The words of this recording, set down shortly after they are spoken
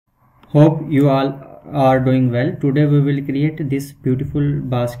Hope you all are doing well. Today we will create this beautiful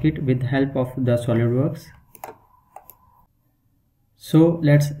basket with help of the SolidWorks. So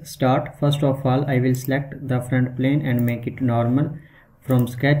let's start. First of all, I will select the front plane and make it normal. From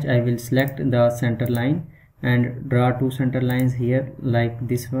sketch, I will select the center line and draw two center lines here like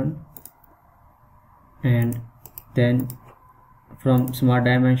this one, and then from smart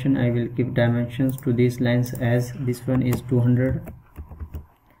dimension I will give dimensions to these lines as this one is 200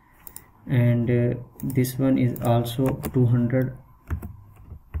 and this one is also 200.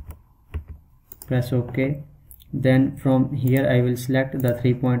 Press OK. Then from here I will select the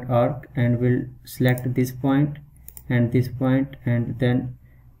 3-point arc and will select this point and this point, and then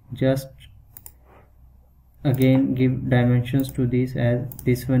just again give dimensions to this as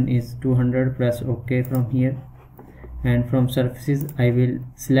this one is 200. Press OK from here, and from surfaces I will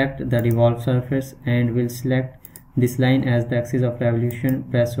select the revolved surface and will select this line as the axis of revolution.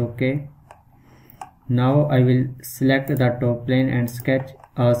 Press OK. Now I will select the top plane and sketch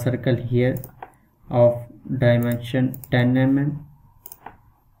a circle here of dimension 10 mm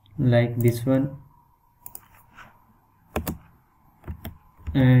like this one,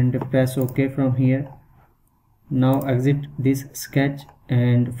 and press OK from here. Now exit this sketch,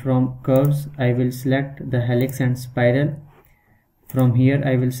 and from curves I will select the helix and spiral. From here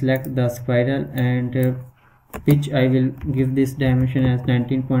I will select the spiral and pitch I will give this dimension as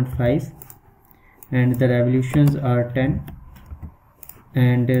 19.5 and the revolutions are 10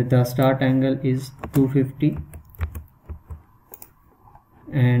 and the start angle is 250,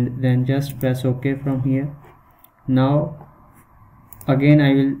 and then just press OK from here. Now again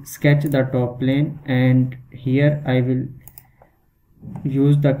I will sketch the top plane, and here I will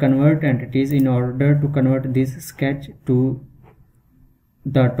use the convert entities in order to convert this sketch to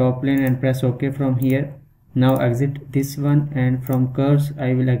the top plane and press OK from here. Now exit this one, and from curves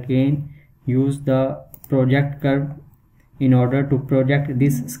I will again use the project curve in order to project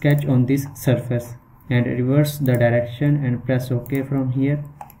this sketch on this surface and reverse the direction and press OK from here.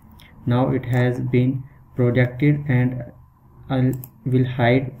 Now it has been projected, and I will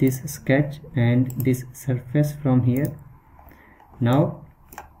hide this sketch and this surface from here. Now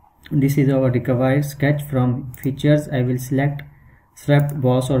this is our recovered sketch. From features I will select swept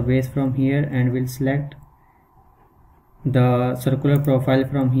boss or base from here and will select the circular profile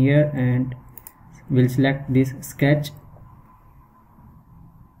from here and will select this sketch,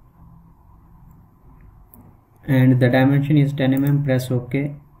 and the dimension is 10 mm. Press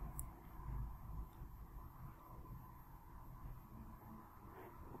OK.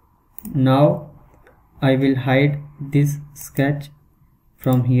 Now I will hide this sketch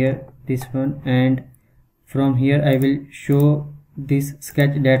from here, this one, and from here I will show this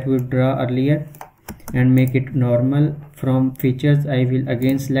sketch that we draw earlier and make it normal. From features I will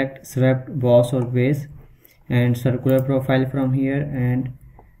again select swept boss or base and circular profile from here and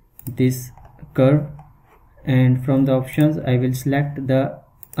this curve, and from the options I will select the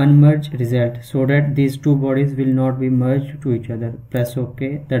unmerge result so that these two bodies will not be merged to each other. Press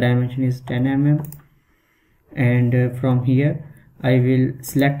OK. The dimension is 10 mm, and from here I will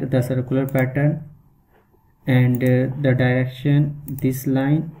select the circular pattern and the direction this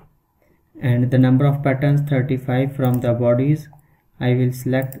line, and the number of patterns 35. From the bodies I will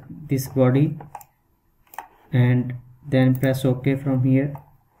select this body and then press OK from here.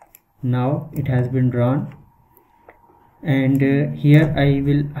 Now it has been drawn, and here I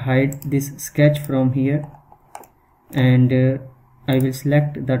will hide this sketch from here, and I will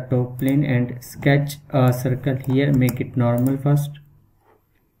select the top plane and sketch a circle here, make it normal first.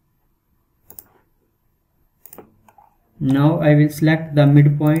 Now I will select the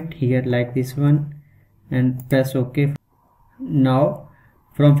midpoint here like this one and press OK. Now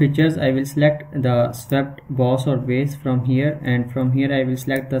from features I will select the swept boss or base from here, and from here I will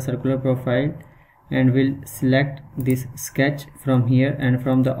select the circular profile and will select this sketch from here, and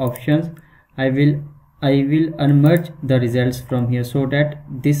from the options I will unmerge the results from here so that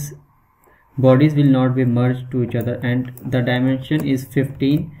this bodies will not be merged to each other, and the dimension is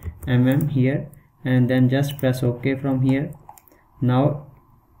 15 mm here, and then just press OK from here. Now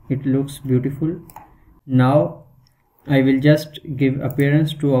it looks beautiful. Now I will just give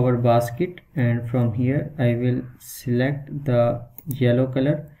appearance to our basket, and from here I will select the yellow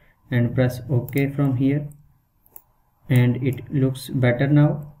color and press OK from here, and it looks better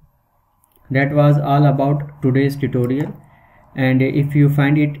now. That was all about today's tutorial, and if you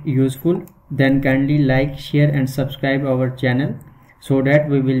find it useful then kindly like, share and subscribe our channel so that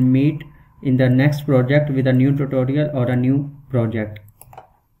we will meet in the next project with a new tutorial or a new project.